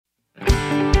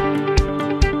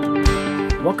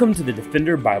Welcome to the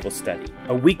Defender Bible Study,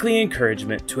 a weekly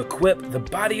encouragement to equip the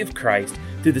body of Christ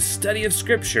through the study of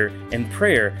Scripture and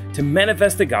prayer to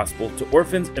manifest the gospel to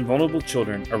orphans and vulnerable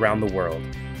children around the world.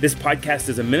 This podcast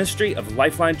is a ministry of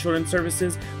Lifeline Children's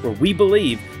Services, where we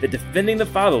believe that defending the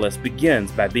fatherless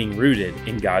begins by being rooted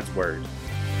in God's Word.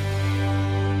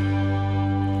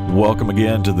 Welcome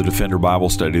again to the Defender Bible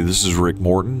Study. This is Rick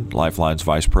Morton, Lifeline's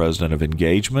Vice President of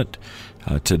Engagement.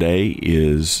 Today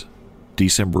is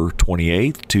December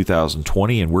 28th,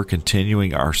 2020, and we're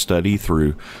continuing our study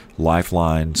through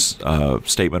Lifeline's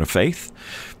Statement of Faith.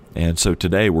 And so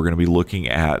today we're going to be looking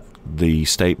at the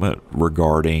statement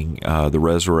regarding the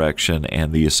resurrection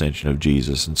and the ascension of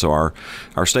Jesus. And so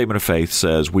our statement of faith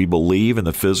says, we believe in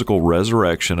the physical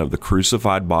resurrection of the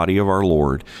crucified body of our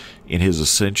Lord, in his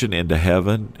ascension into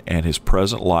heaven and his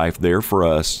present life there for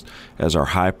us as our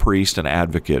high priest and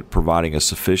advocate, providing a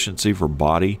sufficiency for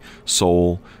body,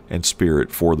 soul, and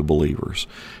spirit for the believers.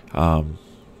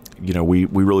 We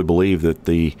really believe that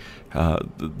the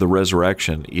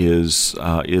resurrection is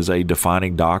a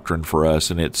defining doctrine for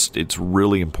us, and it's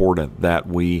really important that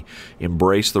we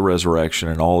embrace the resurrection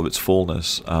in all of its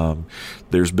fullness.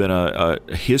 There's been a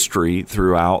history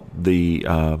throughout the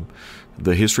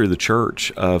history of the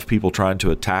church of people trying to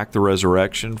attack the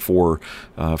resurrection for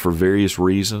various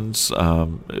reasons.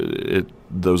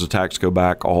 Those attacks go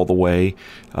back all the way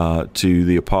to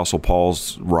the Apostle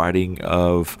Paul's writing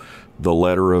of the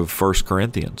letter of 1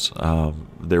 Corinthians.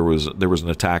 There was an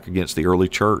attack against the early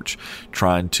church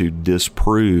trying to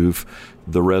disprove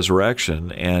the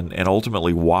resurrection, and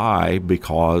ultimately why?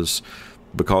 Because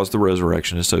the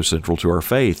resurrection is so central to our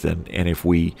faith, and if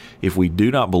we do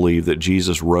not believe that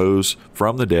Jesus rose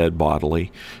from the dead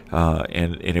bodily,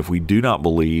 and if we do not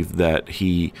believe that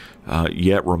he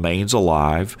yet remains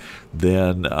alive,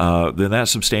 then that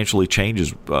substantially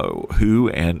changes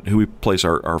who we place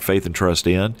our faith and trust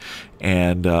in,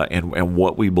 and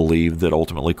what we believe that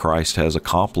ultimately Christ has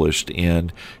accomplished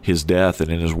in his death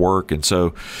and in his work. And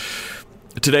so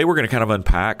today we're going to kind of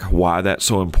unpack why that's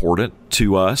so important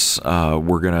to us.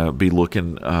 We're going to be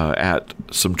looking at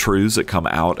some truths that come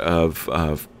out of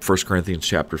 1 Corinthians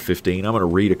chapter 15. I'm going to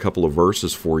read a couple of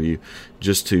verses for you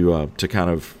just to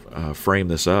kind of frame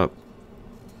this up.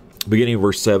 Beginning in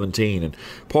verse 17, and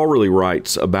Paul really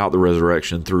writes about the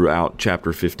resurrection throughout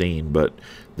chapter 15, but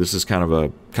this is kind of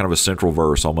a central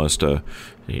verse, almost the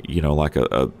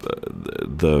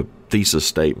thesis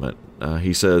statement.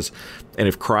 He says, "And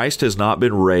if Christ has not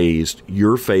been raised,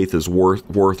 your faith is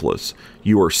worthless.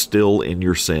 You are still in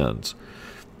your sins.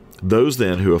 Those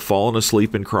then who have fallen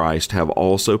asleep in Christ have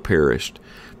also perished.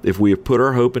 If we have put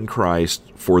our hope in Christ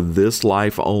for this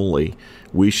life only,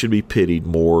 we should be pitied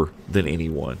more than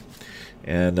anyone."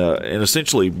 And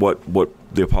essentially what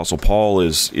the Apostle Paul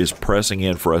is pressing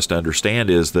in for us to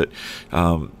understand is that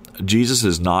Jesus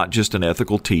is not just an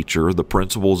ethical teacher. The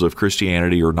principles of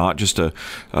Christianity are not just a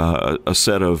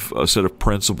set of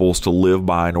principles to live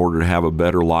by in order to have a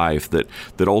better life. That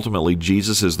ultimately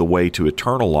Jesus is the way to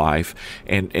eternal life,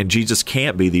 and Jesus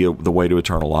can't be the way to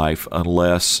eternal life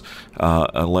unless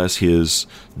his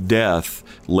death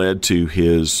led to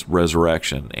his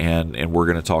resurrection, and we're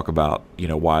going to talk about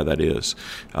why that is.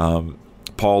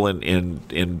 Paul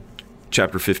in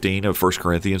chapter 15 of 1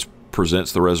 Corinthians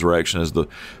presents the resurrection as the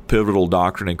pivotal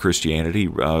doctrine in Christianity.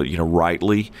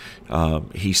 Rightly,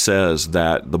 he says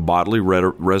that the bodily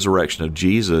resurrection of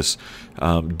Jesus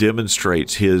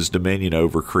demonstrates his dominion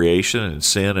over creation and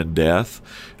sin and death.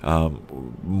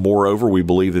 Moreover, we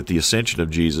believe that the ascension of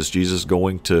Jesus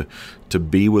going to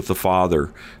be with the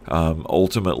Father,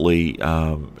 ultimately,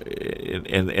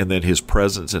 and then his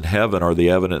presence in heaven are the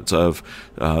evidence of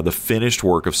the finished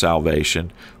work of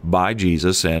salvation by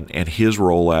Jesus and his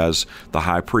role as the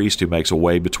high priest who makes a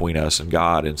way between us and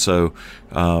God. And so,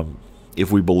 if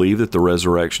we believe that the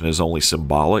resurrection is only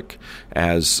symbolic,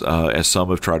 as some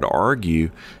have tried to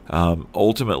argue,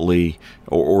 ultimately,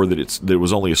 or that there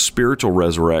was only a spiritual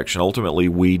resurrection, ultimately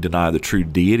we deny the true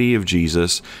deity of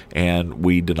Jesus and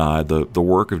we deny the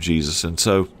work of Jesus. And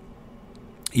so,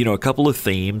 a couple of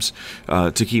themes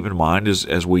to keep in mind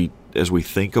as we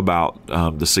think about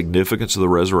the significance of the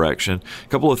resurrection, a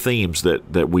couple of themes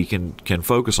that we can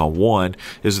focus on. One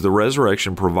is that the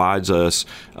resurrection provides us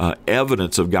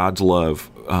evidence of God's love,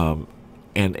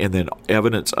 and then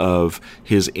evidence of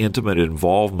his intimate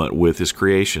involvement with his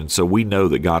creation. So we know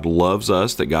that God loves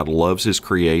us, that God loves his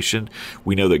creation.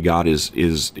 We know that God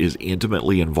is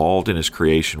intimately involved in his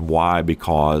creation. Why?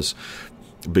 Because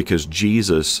because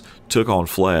Jesus took on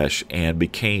flesh and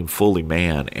became fully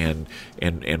man and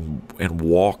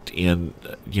walked in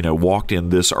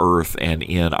this earth and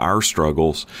in our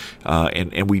struggles,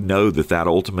 and we know that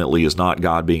ultimately is not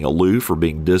God being aloof or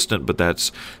being distant, but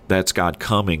that's God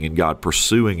coming and God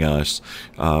pursuing us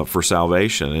for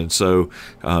salvation. And so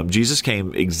Jesus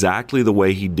came exactly the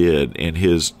way he did in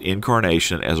his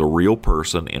incarnation as a real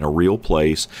person in a real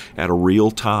place at a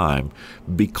real time,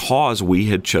 because we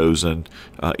had chosen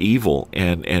evil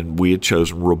and we had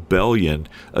chosen rebellion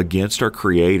against our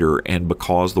Creator, and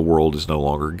because the world is no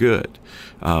longer good.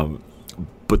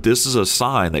 But this is a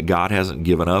sign that God hasn't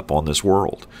given up on this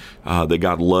world, that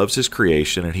God loves his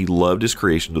creation, and he loved his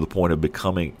creation to the point of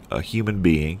becoming a human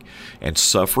being and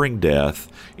suffering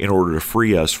death in order to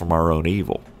free us from our own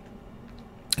evil.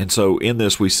 And so in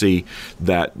this we see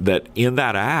that in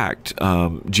that act,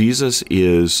 Jesus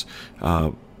is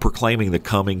proclaiming the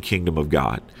coming kingdom of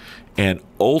God. And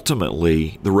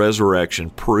ultimately, the resurrection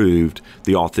proved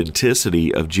the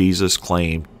authenticity of Jesus'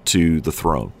 claim to the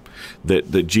throne.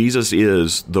 That Jesus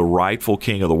is the rightful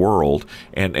king of the world,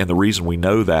 and the reason we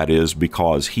know that is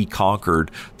because he conquered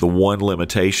the one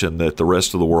limitation that the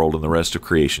rest of the world and the rest of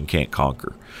creation can't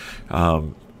conquer.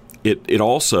 It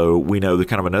also, we know that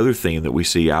kind of another theme that we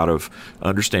see out of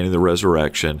understanding the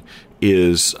resurrection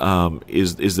is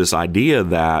this idea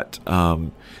that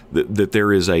that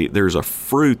there's a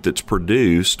fruit that's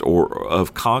produced or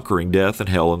of conquering death and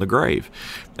hell and the grave,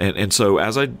 and so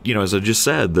as I just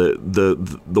said,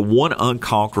 the one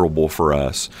unconquerable for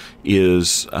us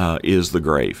is the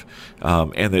grave,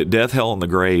 and that death, hell, and the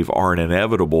grave are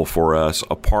inevitable for us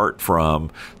apart from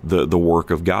the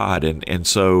work of God, and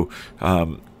so.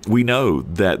 We know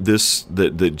that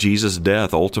that Jesus'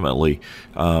 death ultimately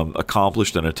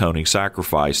accomplished an atoning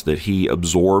sacrifice, that he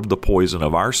absorbed the poison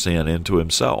of our sin into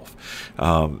himself,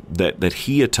 that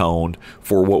he atoned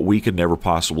for what we could never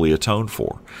possibly atone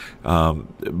for.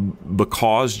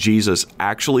 Because Jesus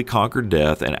actually conquered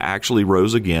death and actually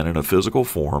rose again in a physical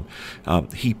form,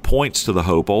 he points to the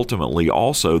hope ultimately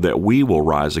also that we will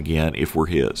rise again if we're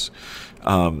his.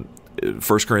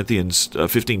 1 Corinthians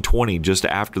 15:20, just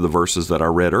after the verses that I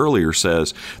read earlier,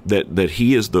 says that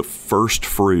he is the first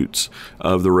fruits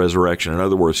of the resurrection. In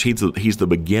other words, he's the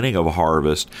beginning of a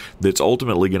harvest that's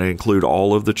ultimately going to include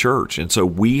all of the church. And so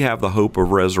we have the hope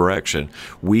of resurrection.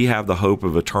 We have the hope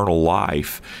of eternal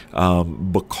life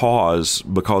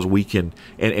because we can,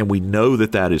 and we know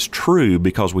that is true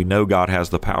because we know God has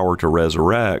the power to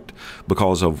resurrect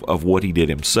because of what he did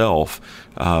himself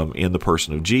in the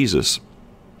person of Jesus.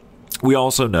 We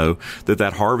also know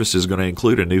that harvest is going to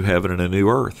include a new heaven and a new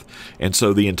earth. And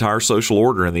so the entire social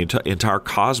order and the entire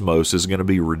cosmos is going to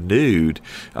be renewed,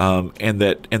 and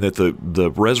that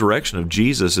the resurrection of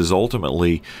Jesus is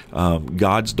ultimately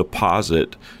God's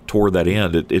deposit toward that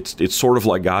end. It's sort of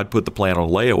like God put the plan on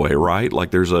layaway, right?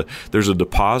 Like there's a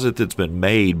deposit that's been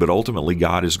made, but ultimately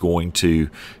God is going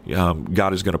to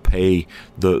pay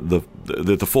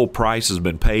the full price has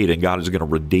been paid, and God is going to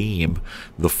redeem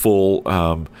the full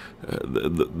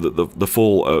the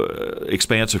full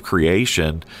expanse of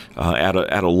creation at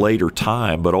a later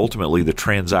time. But ultimately, the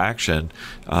transaction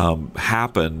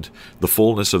happened. The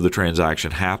fullness of the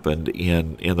transaction happened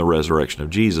in the resurrection of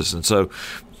Jesus, and so.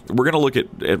 We're going to look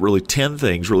at really 10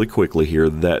 things really quickly here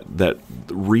that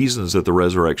reasons that the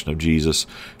resurrection of Jesus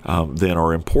then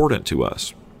are important to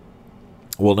us.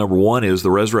 Well, number one is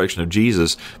the resurrection of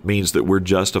Jesus means that we're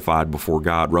justified before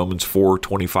God. Romans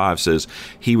 4:25 says,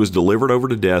 he was delivered over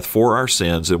to death for our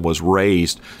sins and was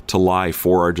raised to life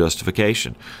for our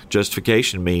justification.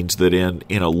 Justification means that in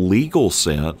a legal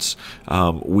sense,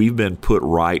 we've been put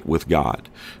right with God.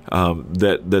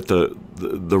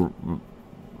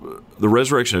 The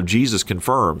resurrection of Jesus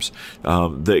confirms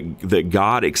that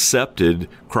God accepted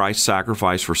Christ's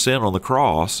sacrifice for sin on the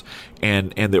cross,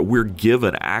 and that we're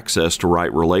given access to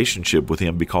right relationship with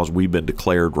him because we've been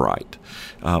declared right.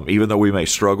 Even though we may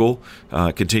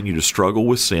continue to struggle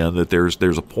with sin, that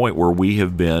there's a point where we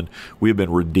have been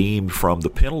redeemed from the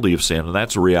penalty of sin, and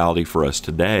that's a reality for us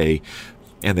today,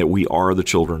 and that we are the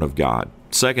children of God.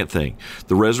 Second thing,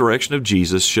 the resurrection of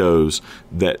Jesus shows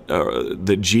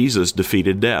that Jesus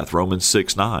defeated death. Romans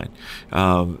 6:9,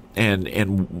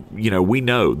 and we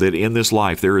know that in this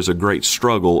life there is a great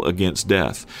struggle against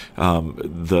death.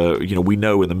 We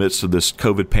know in the midst of this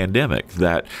COVID pandemic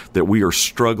that we are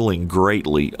struggling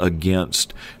greatly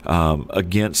against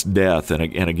death and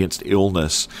against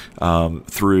illness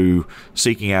through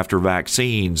seeking after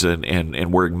vaccines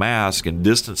and wearing masks and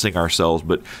distancing ourselves.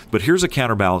 But here's a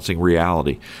counterbalancing reality.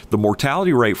 The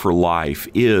mortality rate for life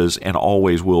is and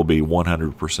always will be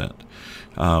 100%.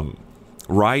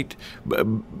 right?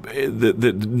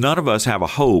 None of us have a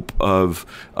hope of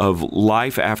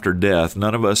life after death.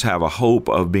 None of us have a hope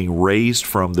of being raised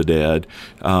from the dead,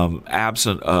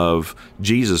 absent of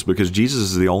Jesus, because Jesus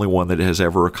is the only one that has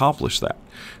ever accomplished that.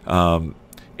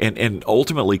 And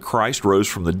ultimately, Christ rose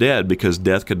from the dead because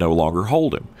death could no longer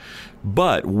hold him.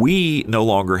 But we no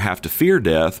longer have to fear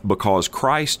death because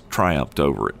Christ triumphed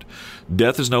over it.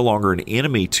 Death is no longer an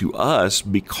enemy to us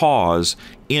because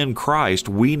in Christ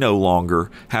we no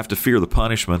longer have to fear the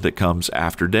punishment that comes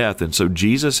after death. And so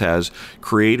Jesus has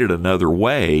created another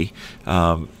way,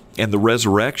 and the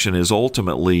resurrection is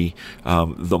ultimately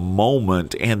the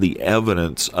moment and the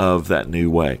evidence of that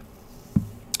new way.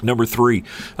 Number 3,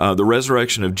 the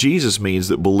resurrection of Jesus means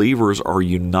that believers are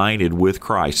united with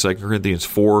Christ. 2 Corinthians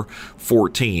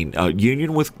 4:14.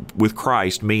 Union with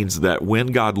Christ means that when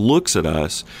God looks at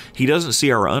us, he doesn't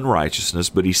see our unrighteousness,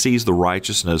 but he sees the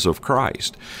righteousness of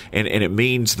Christ. And it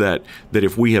means that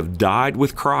if we have died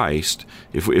with Christ,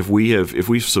 if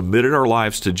we've submitted our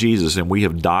lives to Jesus and we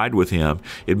have died with him,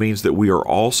 it means that we are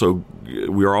also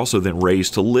then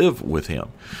raised to live with him.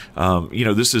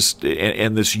 This is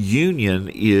and this union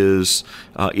is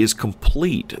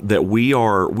complete, that we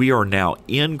are now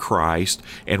in Christ,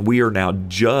 and we are now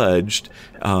judged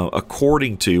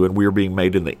according to, and we are being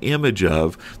made in the image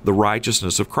of the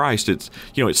righteousness of Christ. It's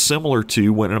similar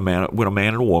to when a man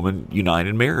and a woman unite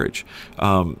in marriage.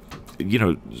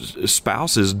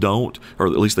 Spouses don't, or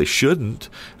at least they shouldn't,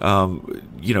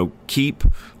 keep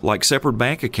like separate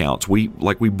bank accounts. We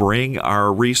bring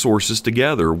our resources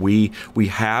together. We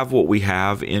have what we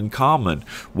have in common.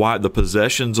 Why the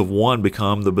possessions of one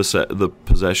become the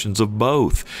possessions of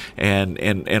both,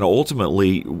 and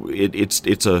ultimately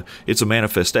it's a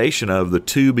manifestation of the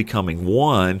two becoming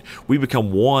one. We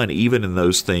become one even in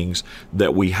those things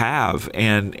that we have,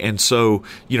 and so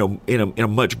in a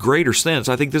much greater sense,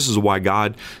 I think this is why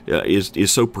God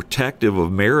is so protective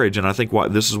of marriage, and I think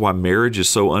this is why marriage is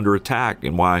so under attack,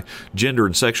 and why gender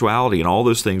and sexuality and all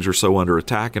those things are so under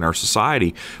attack in our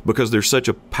society, because there's such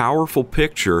a powerful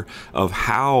picture of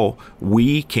how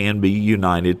we can be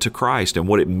united to Christ and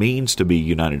what it means to be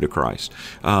united to Christ.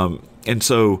 And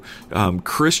so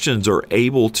Christians are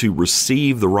able to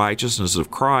receive the righteousness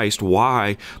of Christ.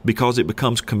 Why? Because it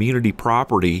becomes community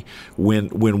property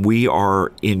when we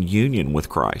are in union with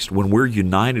Christ. When we're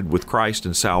united with Christ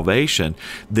in salvation,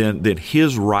 then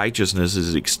his righteousness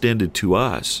is extended to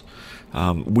us.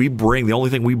 The only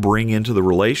thing we bring into the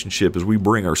relationship is we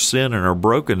bring our sin and our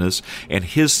brokenness, and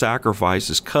his sacrifice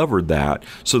has covered that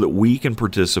so that we can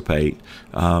participate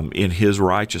in his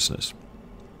righteousness.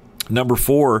 Number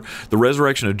 4, the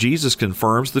resurrection of Jesus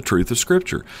confirms the truth of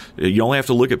Scripture. You only have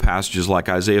to look at passages like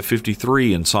Isaiah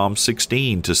 53 and Psalm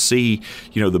 16 to see,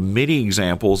 the many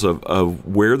examples of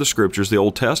where the Scriptures, the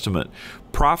Old Testament,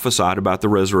 prophesied about the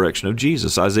resurrection of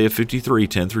Jesus. Isaiah 53,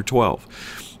 10 through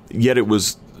 12. Yet it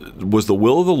was the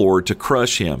will of the Lord to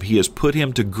crush him. He has put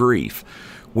him to grief.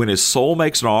 When his soul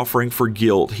makes an offering for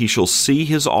guilt, he shall see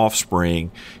his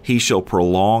offspring. He shall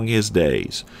prolong his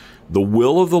days. The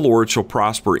will of the Lord shall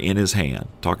prosper in his hand.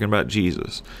 Talking about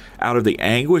Jesus. Out of the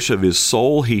anguish of his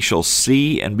soul he shall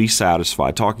see and be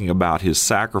satisfied. Talking about his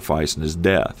sacrifice and his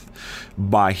death.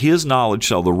 By his knowledge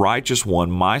shall the righteous one,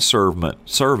 my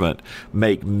servant,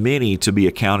 make many to be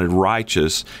accounted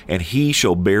righteous, and he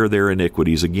shall bear their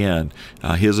iniquities. Again,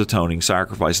 his atoning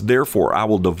sacrifice. Therefore I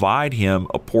will divide him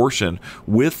a portion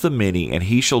with the many, and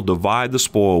he shall divide the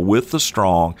spoil with the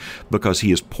strong, because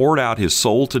he has poured out his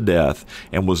soul to death,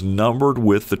 and was numbered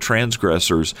with the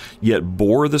transgressors, yet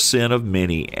bore the sin of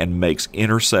many, and makes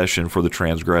intercession for the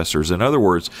transgressors. In other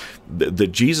words,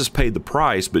 that Jesus paid the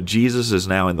price, but Jesus is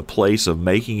now in the place of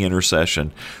making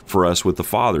intercession for us with the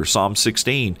Father. Psalm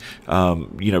 16,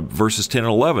 verses 10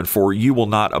 and 11, for you will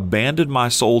not abandon my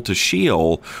soul to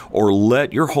Sheol, or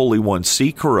let your Holy One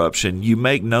see corruption. You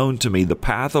make known to me the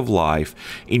path of life.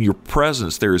 In your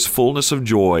presence there is fullness of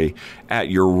joy. At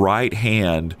your right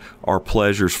hand are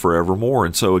pleasures forevermore.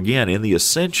 And so again, in the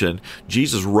ascension,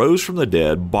 Jesus rose from the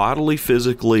dead, bodily,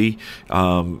 physically,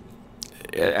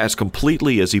 as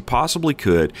completely as he possibly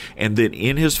could, and then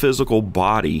in his physical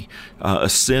body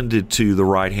ascended to the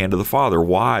right hand of the Father.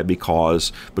 Why?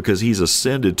 Because he's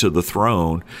ascended to the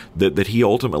throne that he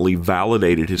ultimately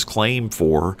validated his claim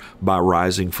for by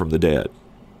rising from the dead.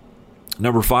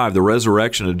 Number 5, the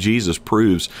resurrection of Jesus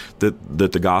proves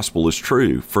that the gospel is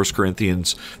true. 1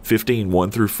 Corinthians 15,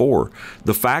 1 through 4.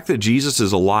 The fact that Jesus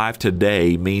is alive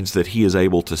today means that he is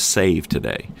able to save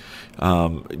today.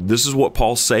 This is what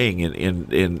Paul's saying,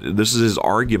 in this is his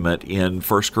argument in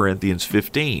 1 Corinthians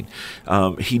 15.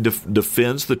 He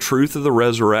defends the truth of the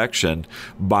resurrection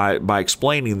by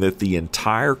explaining that the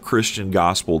entire Christian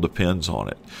gospel depends on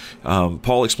it.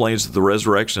 Paul explains that the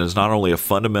resurrection is not only a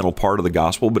fundamental part of the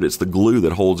gospel, but it's the glue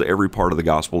that holds every part of the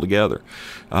gospel together.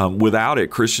 Without it,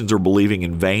 Christians are believing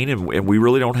in vain, and we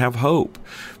really don't have hope.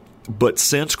 But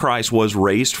since Christ was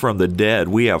raised from the dead,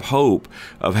 we have hope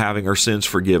of having our sins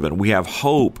forgiven. We have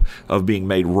hope of being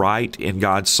made right in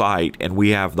God's sight, and we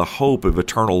have the hope of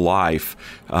eternal life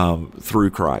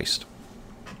through Christ.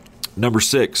 Number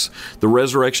 6, the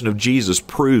resurrection of Jesus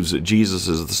proves that Jesus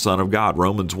is the Son of God.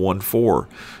 Romans 1:4.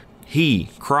 He,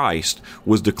 Christ,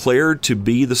 was declared to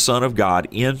be the Son of God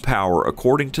in power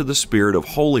according to the Spirit of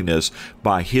holiness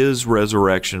by his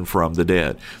resurrection from the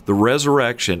dead. The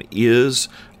resurrection is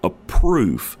a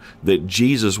proof that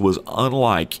Jesus was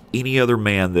unlike any other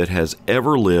man that has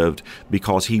ever lived,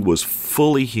 because he was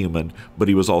fully human, but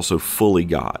he was also fully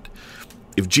God.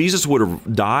 If Jesus would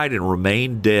have died and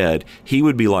remained dead, he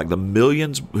would be like the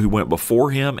millions who went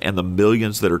before him and the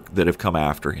millions that have come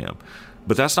after him.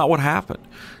 But that's not what happened.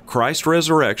 Christ's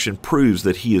resurrection proves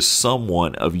that he is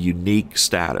someone of unique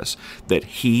status, that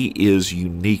he is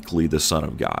uniquely the Son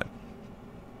of God.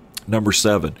 Number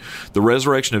 7, the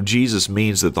resurrection of Jesus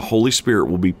means that the Holy Spirit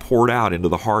will be poured out into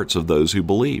the hearts of those who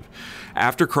believe.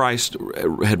 After Christ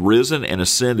had risen and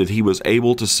ascended, he was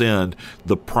able to send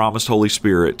the promised Holy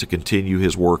Spirit to continue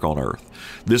his work on earth.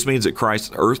 This means that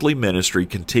Christ's earthly ministry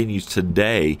continues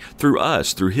today through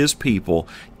us, through his people,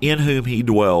 in whom he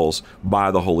dwells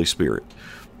by the Holy Spirit.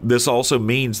 This also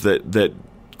means that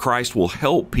Christ will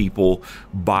help people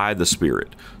by the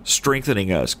Spirit,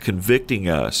 strengthening us, convicting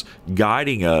us,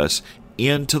 guiding us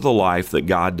into the life that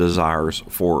God desires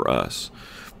for us.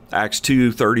 Acts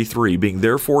 2:33, being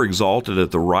therefore exalted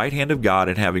at the right hand of God,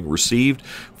 and having received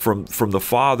from the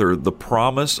Father the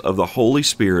promise of the Holy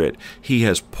Spirit, he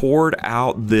has poured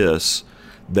out this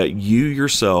that you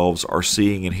yourselves are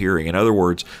seeing and hearing. In other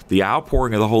words, the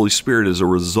outpouring of the Holy Spirit is a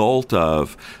result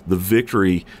of the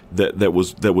victory that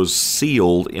was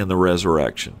sealed in the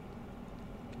resurrection.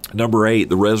 Number 8,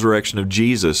 the resurrection of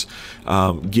Jesus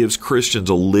gives Christians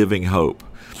a living hope.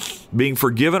 Being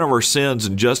forgiven of our sins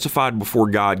and justified before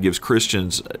God gives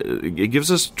Christians, it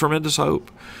gives us tremendous hope.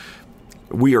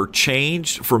 We are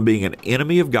changed from being an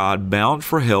enemy of God, bound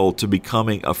for hell, to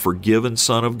becoming a forgiven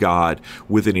son of God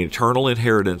with an eternal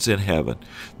inheritance in heaven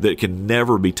that can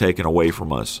never be taken away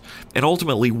from us. And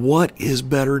ultimately, what is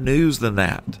better news than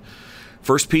that?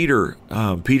 Peter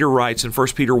writes in 1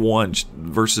 Peter 1,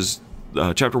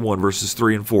 chapter 1, verses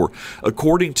 3 and 4,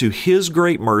 according to his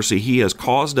great mercy, he has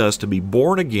caused us to be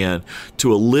born again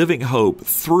to a living hope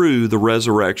through the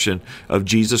resurrection of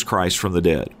Jesus Christ from the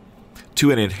dead, to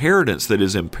an inheritance that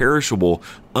is imperishable,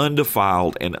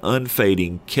 undefiled, and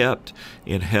unfading, kept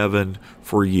in heaven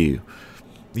for you.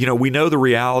 You know, we know the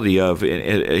reality of,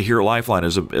 here at Lifeline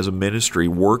as a ministry,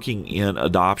 working in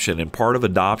adoption. And part of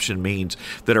adoption means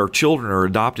that our children are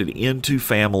adopted into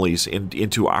families,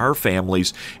 into our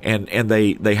families, and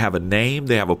they have a name,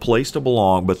 they have a place to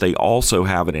belong, but they also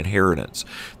have an inheritance.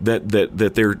 That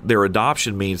their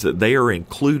adoption means that they are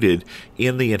included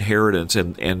in the inheritance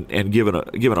and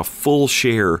given a full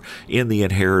share in the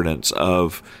inheritance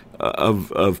of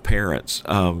parents.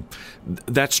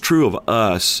 That's true of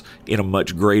us in a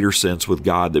much greater sense with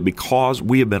God, that because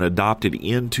we have been adopted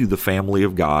into the family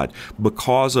of God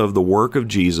because of the work of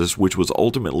Jesus, which was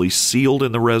ultimately sealed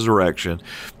in the resurrection,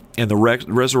 and the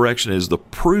resurrection is the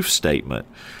proof statement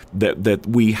that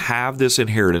we have this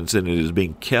inheritance and it is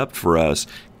being kept for us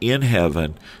in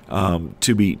heaven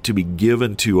to be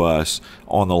given to us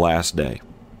on the last day.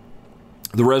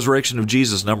 The resurrection of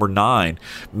Jesus, number 9,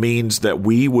 means that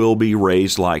we will be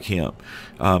raised like him.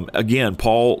 Again,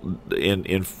 Paul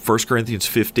in 1 Corinthians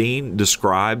 15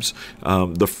 describes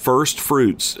the first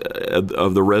fruits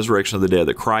of the resurrection of the dead,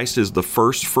 that Christ is the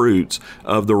first fruits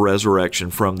of the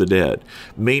resurrection from the dead,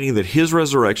 meaning that his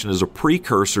resurrection is a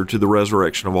precursor to the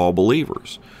resurrection of all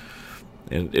believers.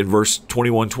 In verse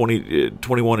 21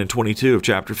 and 22 of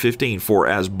chapter 15, for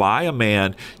as by a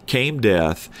man came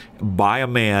death, by a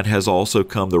man has also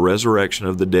come the resurrection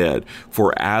of the dead.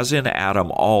 For as in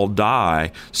Adam all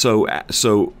die, so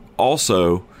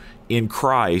also in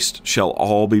Christ shall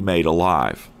all be made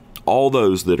alive. All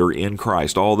those that are in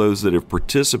Christ, all those that have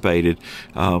participated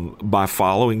by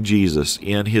following Jesus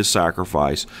in his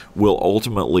sacrifice, will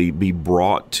ultimately be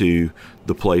brought to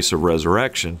the place of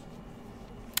resurrection.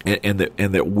 and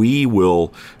that we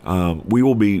will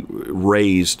be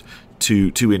raised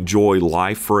to enjoy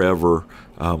life forever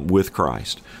with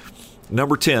Christ.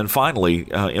 Number 10, finally,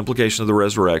 implication of the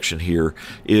resurrection here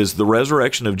is the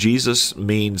resurrection of Jesus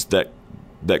means that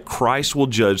Christ will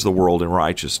judge the world in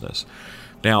righteousness.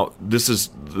 Now, this is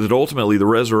that ultimately the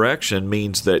resurrection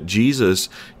means that Jesus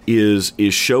is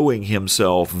showing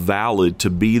himself valid to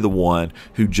be the one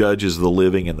who judges the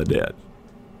living and the dead.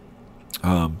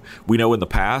 We know in the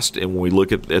past, and when we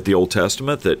look at the Old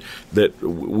Testament, that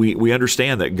we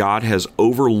understand that God has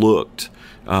overlooked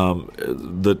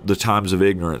the times of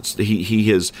ignorance. He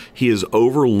has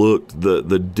overlooked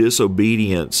the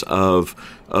disobedience of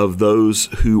those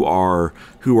who are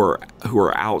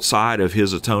outside of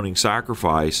his atoning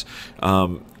sacrifice. But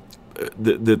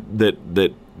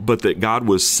that God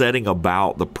was setting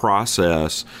about the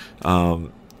process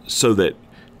so that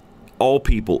all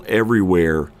people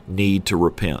everywhere need to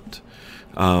repent.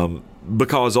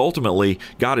 Because ultimately,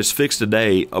 God has fixed a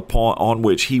day on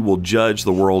which He will judge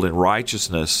the world in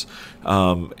righteousness,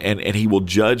 and He will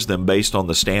judge them based on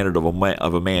the standard of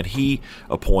a man He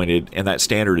appointed, and that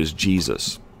standard is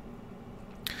Jesus.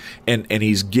 And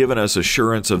He's given us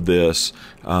assurance of this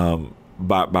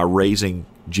by raising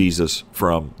Jesus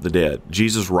from the dead.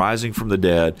 Jesus rising from the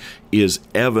dead is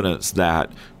evidence that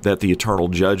the eternal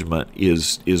judgment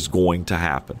is going to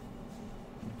happen.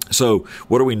 So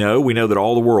what do we know? We know that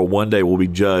all the world one day will be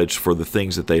judged for the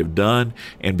things that they have done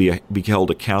and be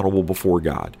held accountable before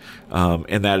God.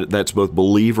 And that's both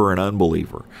believer and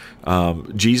unbeliever.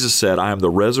 Jesus said, I am the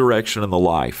resurrection and the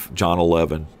life, John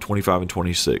 11:25 and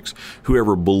 26.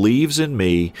 Whoever believes in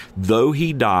me, though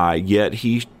he die, yet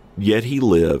he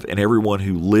live, and everyone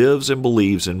who lives and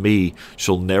believes in me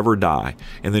shall never die.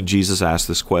 And then Jesus asked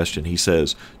this question. He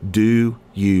says, do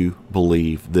you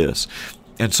believe this?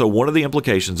 And so one of the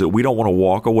implications that we don't want to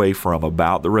walk away from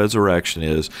about the resurrection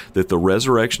is that the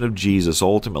resurrection of Jesus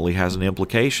ultimately has an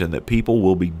implication that people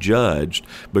will be judged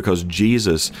because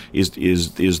Jesus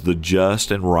is the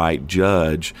just and right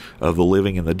judge of the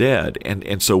living and the dead.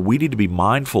 And so we need to be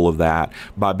mindful of that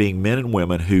by being men and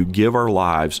women who give our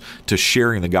lives to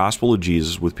sharing the gospel of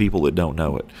Jesus with people that don't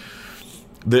know it.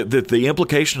 The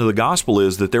implication of the gospel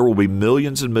is that there will be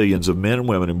millions and millions of men and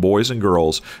women and boys and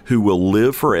girls who will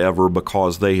live forever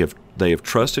because they have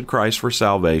trusted Christ for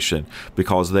salvation,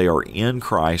 because they are in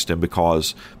Christ, and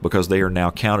because they are now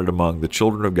counted among the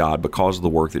children of God because of the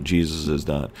work that Jesus has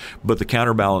done. But the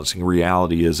counterbalancing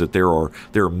reality is that there are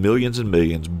millions and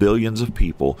millions, billions of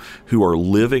people who are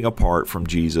living apart from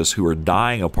Jesus, who are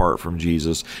dying apart from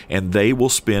Jesus, and they will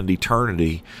spend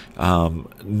eternity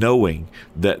knowing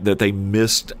that they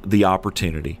missed the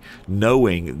opportunity,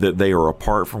 knowing that they are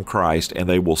apart from Christ, and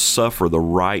they will suffer the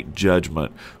right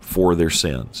judgment for their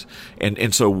sins.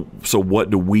 And so what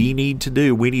do we need to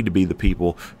do? We need to be the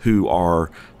people who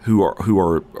are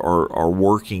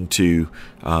working to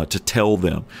tell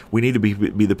them. We need to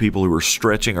be the people who are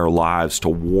stretching our lives to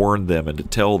warn them and to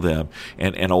tell them,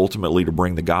 and ultimately to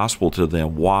bring the gospel to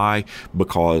them. Why?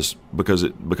 Because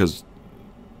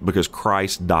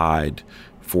Christ died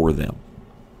for them.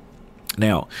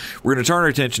 Now, we're going to turn our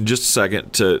attention just a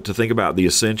second to think about the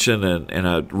ascension,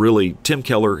 and really, Tim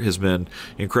Keller has been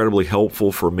incredibly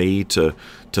helpful for me to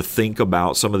think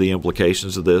about some of the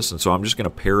implications of this, and so I'm just going to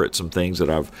parrot some things that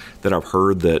I've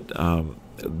heard that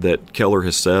Keller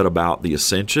has said about the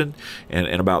ascension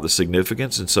and about the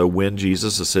significance. And so when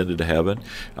Jesus ascended to heaven,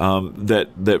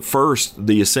 that first,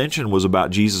 the ascension was about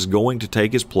Jesus going to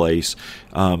take his place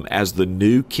as the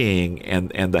new king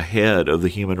and the head of the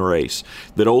human race.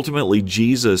 That ultimately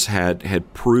Jesus had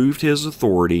proved his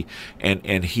authority,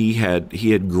 and he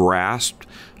had grasped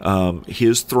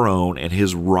his throne and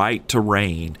his right to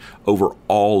reign over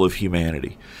all of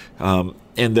humanity.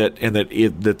 And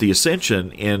that the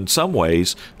ascension, in some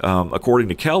ways, according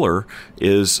to Keller,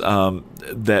 is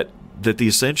that the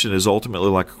ascension is ultimately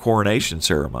like a coronation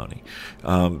ceremony,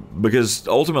 because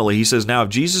ultimately he says, now if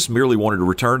Jesus merely wanted to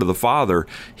return to the Father,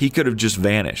 he could have just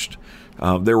vanished.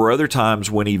 There were other times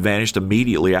when he vanished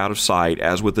immediately out of sight,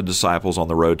 as with the disciples on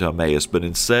the road to Emmaus. But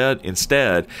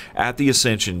instead, at the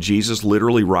ascension, Jesus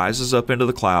literally rises up into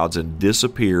the clouds and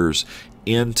disappears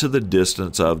into the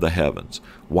distance of the heavens.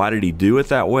 Why did he do it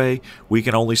that way? We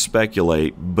can only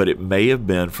speculate, but it may have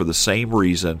been for the same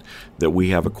reason that we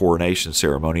have a coronation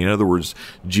ceremony. In other words,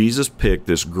 Jesus picked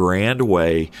this grand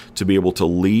way to be able to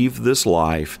leave this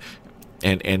life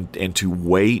and to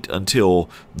wait until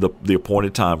the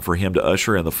appointed time for him to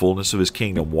usher in the fullness of his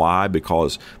kingdom. Why?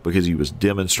 Because he was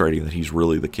demonstrating that he's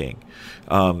really the king.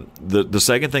 The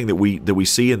second thing that we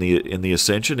see in the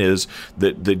ascension is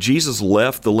that Jesus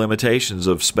left the limitations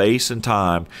of space and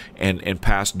time and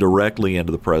passed directly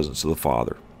into the presence of the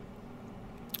Father.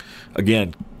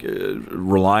 Again,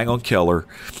 relying on Keller,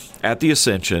 at the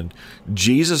ascension,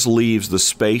 Jesus leaves the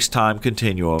space-time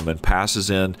continuum and passes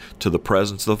into the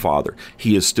presence of the Father.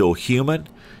 He is still human.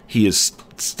 He is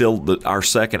still our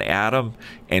second Adam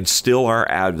and still our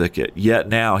advocate. Yet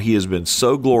now he has been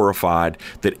so glorified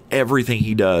that everything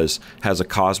he does has a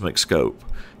cosmic scope.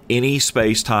 Any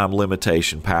space-time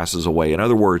limitation passes away. In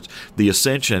other words, the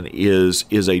ascension is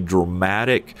a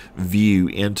dramatic view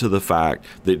into the fact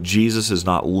that Jesus is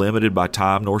not limited by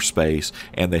time nor space,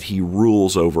 and that he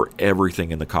rules over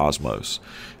everything in the cosmos.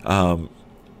 And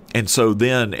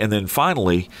then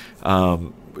finally,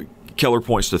 Keller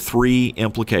points to three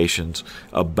implications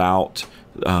about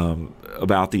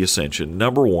the ascension.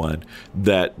 Number one,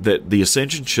 that the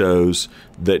ascension shows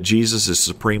that Jesus is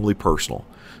supremely personal.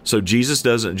 So Jesus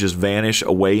doesn't just vanish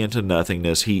away into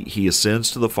nothingness. He ascends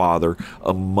to the Father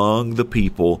among the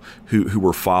people who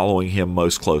were following him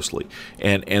most closely,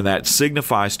 and that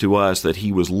signifies to us that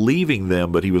he was leaving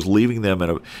them, but he was leaving them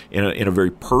in a very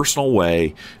personal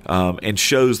way, and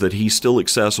shows that he's still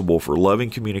accessible for loving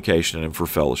communication and for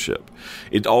fellowship.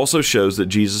 It also shows that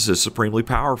Jesus is supremely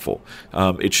powerful.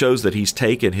 It shows that he's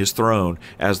taken his throne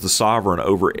as the sovereign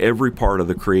over every part of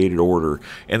the created order.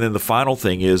 And then the final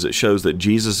thing is, it shows that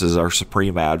Jesus is our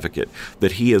supreme advocate,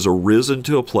 that he has arisen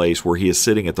to a place where he is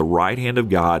sitting at the right hand of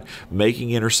God,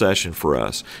 making intercession for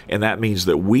us. And that means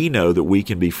that we know that we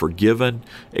can be forgiven,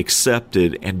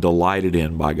 accepted, and delighted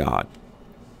in by God.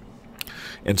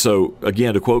 And so,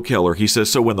 again, to quote Keller, he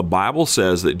says, so when the Bible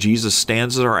says that Jesus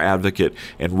stands as our advocate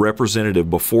and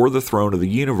representative before the throne of the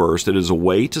universe, it is a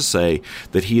way to say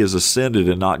that he has ascended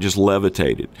and not just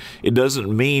levitated. It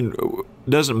doesn't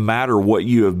matter what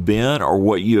you have been or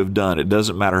what you have done. It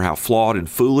doesn't matter how flawed and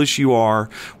foolish you are.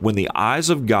 When the eyes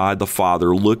of God the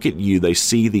Father look at you, they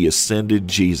see the ascended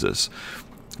Jesus.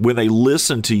 When they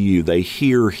listen to you, they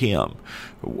hear him.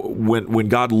 When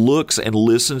God looks and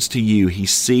listens to you, he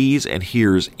sees and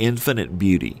hears infinite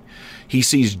beauty. He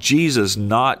sees Jesus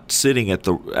not sitting at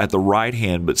the right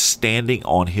hand, but standing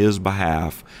on his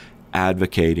behalf,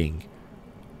 advocating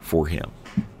for him.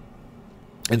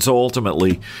 And so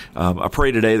ultimately, I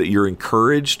pray today that you're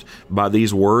encouraged by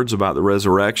these words about the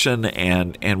resurrection,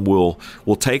 and we'll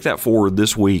take that forward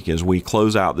this week as we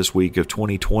close out this week of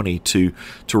 2020 to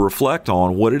reflect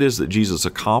on what it is that Jesus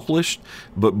accomplished,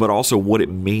 but also what it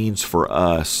means for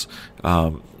us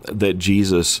that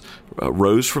Jesus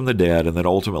rose from the dead, and that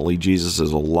ultimately Jesus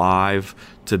is alive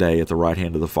today at the right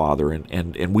hand of the Father,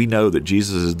 and we know that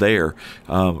Jesus is there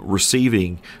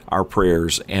receiving our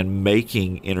prayers and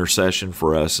making intercession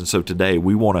for us. And so today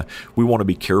we want to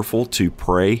be careful to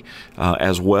pray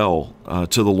as well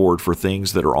to the Lord for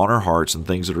things that are on our hearts and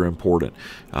things that are important.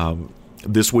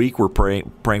 This week, we're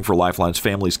praying for Lifeline's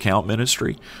Families Count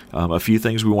ministry. A few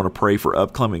things we want to pray for: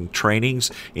 upcoming trainings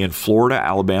in Florida,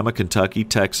 Alabama, Kentucky,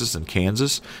 Texas, and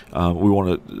Kansas. We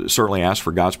want to certainly ask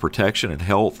for God's protection and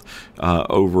health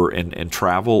over and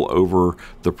travel over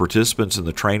the participants and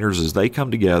the trainers as they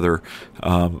come together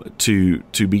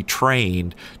to be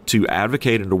trained to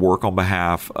advocate and to work on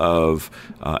behalf of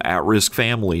at-risk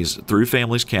families through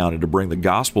Families Count, and to bring the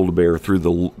gospel to bear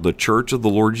through the Church of the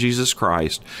Lord Jesus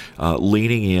Christ,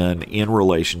 leaning in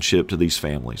relationship to these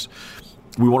families.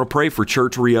 We want to pray for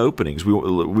church reopenings. We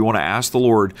want to ask the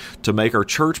Lord to make our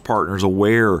church partners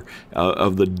aware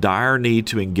of the dire need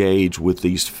to engage with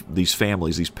these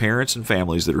families, these parents and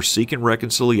families that are seeking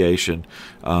reconciliation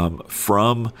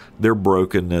from their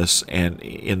brokenness and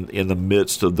in the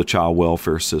midst of the child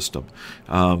welfare system.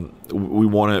 We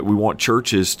want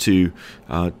churches to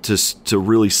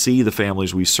really see the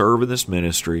families we serve in this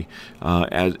ministry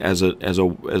as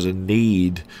a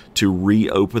need to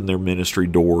reopen their ministry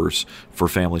doors for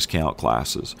Families Count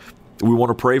classes. We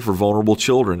want to pray for vulnerable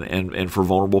children and for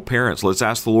vulnerable parents. Let's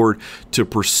ask the Lord to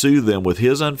pursue them with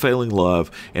his unfailing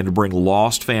love and to bring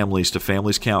lost families to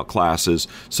Families Count classes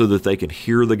so that they can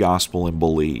hear the gospel and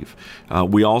believe.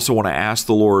 We also want to ask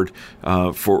the Lord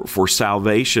for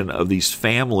salvation of these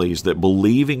families, that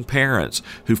believing parents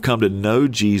who've come to know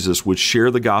Jesus would share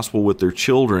the gospel with their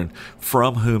children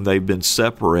from whom they've been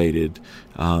separated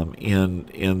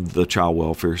in the child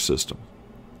welfare system.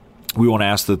 We want to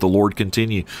ask that the Lord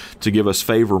continue to give us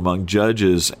favor among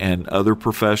judges and other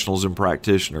professionals and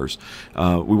practitioners.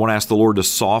 We want to ask the Lord to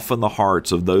soften the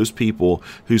hearts of those people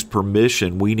whose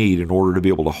permission we need in order to be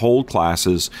able to hold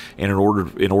classes and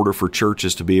in order for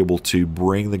churches to be able to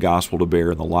bring the gospel to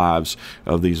bear in the lives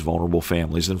of these vulnerable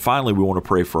families. And finally, we want to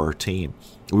pray for our team.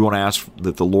 We want to ask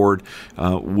that the Lord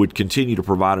would continue to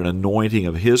provide an anointing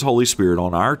of His Holy Spirit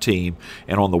on our team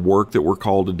and on the work that we're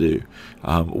called to do.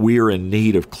 We are in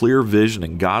need of clear vision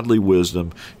and godly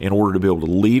wisdom in order to be able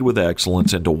to lead with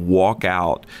excellence and to walk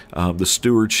out the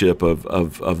stewardship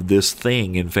of this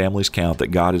thing in Families Count that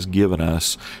God has given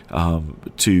us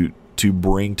to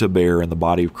bring to bear in the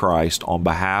body of Christ on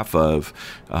behalf of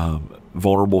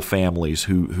vulnerable families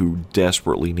who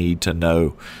desperately need to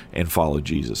know and follow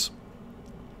Jesus.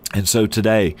 And so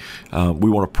today, we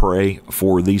want to pray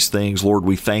for these things. Lord,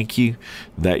 we thank you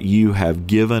that you have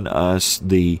given us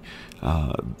this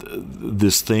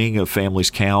thing of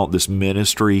Families Count, this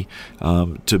ministry,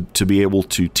 to be able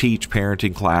to teach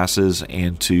parenting classes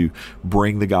and to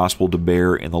bring the gospel to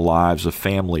bear in the lives of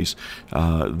families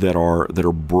that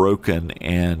are broken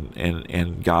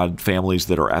and God, families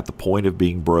that are at the point of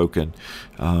being broken,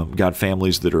 God,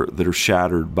 families that are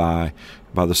shattered by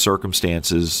the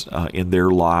circumstances in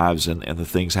their lives and the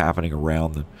things happening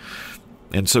around them.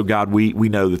 And so, God, we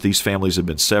know that these families have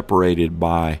been separated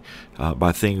by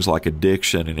things like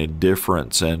addiction and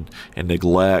indifference and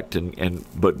neglect.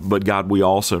 But God, we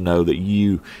also know that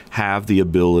you have the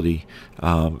ability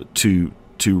to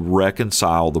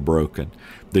reconcile the broken.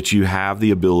 That you have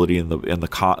the ability and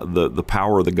the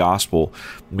power of the gospel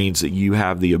means that you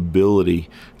have the ability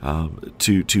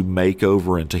to make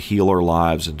over and to heal our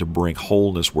lives and to bring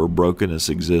wholeness where brokenness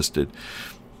existed.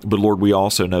 But Lord, we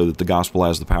also know that the gospel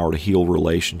has the power to heal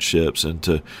relationships and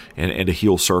to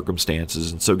heal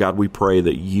circumstances. And so, God, we pray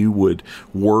that you would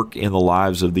work in the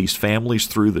lives of these families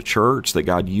through the church, that,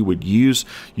 God, you would use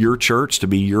your church to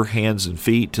be your hands and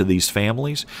feet to these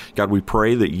families. God, we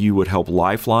pray that you would help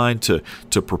Lifeline to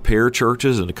prepare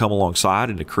churches and to come alongside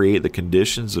and to create the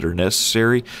conditions that are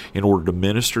necessary in order to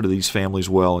minister to these families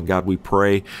well. And God, we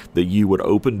pray that you would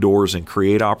open doors and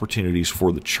create opportunities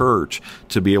for the church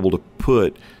to be able to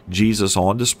put Jesus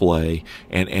on display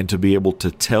and to be able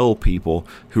to tell people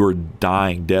who are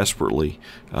dying desperately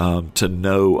to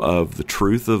know of the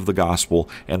truth of the gospel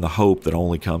and the hope that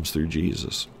only comes through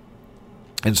Jesus.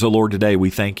 And so, Lord, today we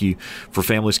thank you for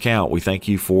Families Count. We thank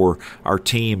you for our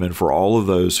team and for all of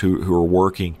those who are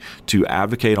working to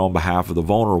advocate on behalf of the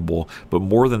vulnerable, but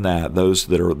more than that, those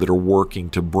that are working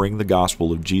to bring the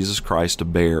gospel of Jesus Christ to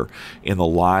bear in the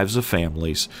lives of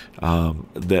families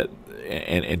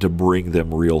and to bring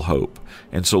them real hope.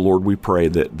 And so, Lord, we pray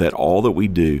that all that we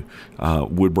do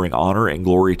would bring honor and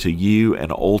glory to you,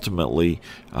 and ultimately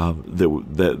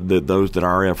that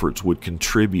our efforts would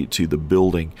contribute to the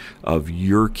building of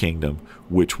your kingdom,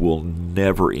 which will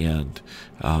never end.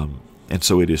 And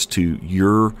so it is to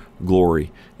your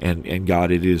glory, and God,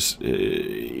 it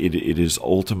is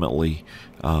ultimately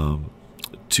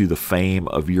to the fame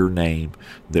of your name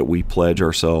that we pledge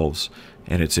ourselves.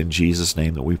 And it's in Jesus'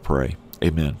 name that we pray.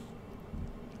 Amen.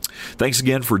 Thanks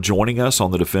again for joining us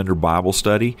on the Defender Bible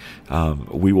Study.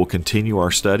 We will continue our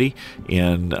study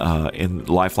in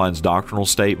Lifeline's doctrinal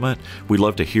statement. We'd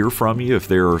love to hear from you if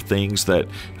there are things that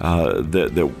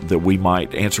we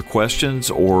might answer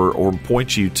questions or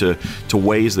point you to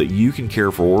ways that you can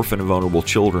care for orphan and vulnerable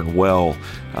children well,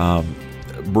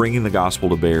 bringing the gospel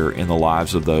to bear in the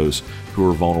lives of those who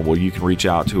are vulnerable. You can reach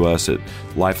out to us at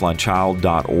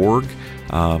lifelinechild.org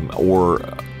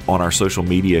or on our social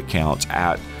media accounts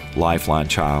at Lifeline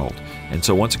Child. And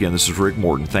so once again, this is Rick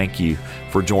Morton. Thank you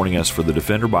for joining us for the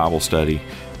Defender Bible Study,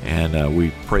 and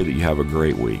we pray that you have a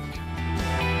great week.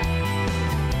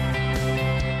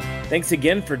 Thanks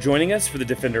again for joining us for the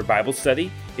Defender Bible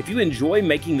Study. If you enjoy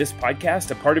making this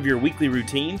podcast a part of your weekly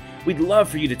routine, we'd love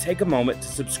for you to take a moment to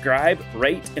subscribe,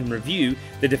 rate, and review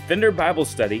the Defender Bible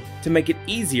Study to make it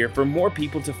easier for more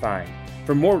people to find.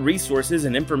 For more resources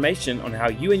and information on how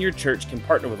you and your church can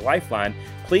partner with Lifeline,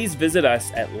 please visit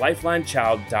us at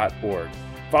lifelinechild.org.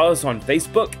 Follow us on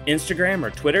Facebook, Instagram,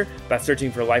 or Twitter by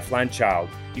searching for Lifeline Child.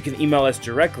 You can email us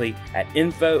directly at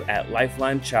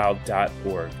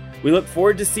info@lifelinechild.org. We look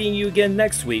forward to seeing you again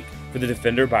next week for the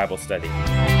Defender Bible Study.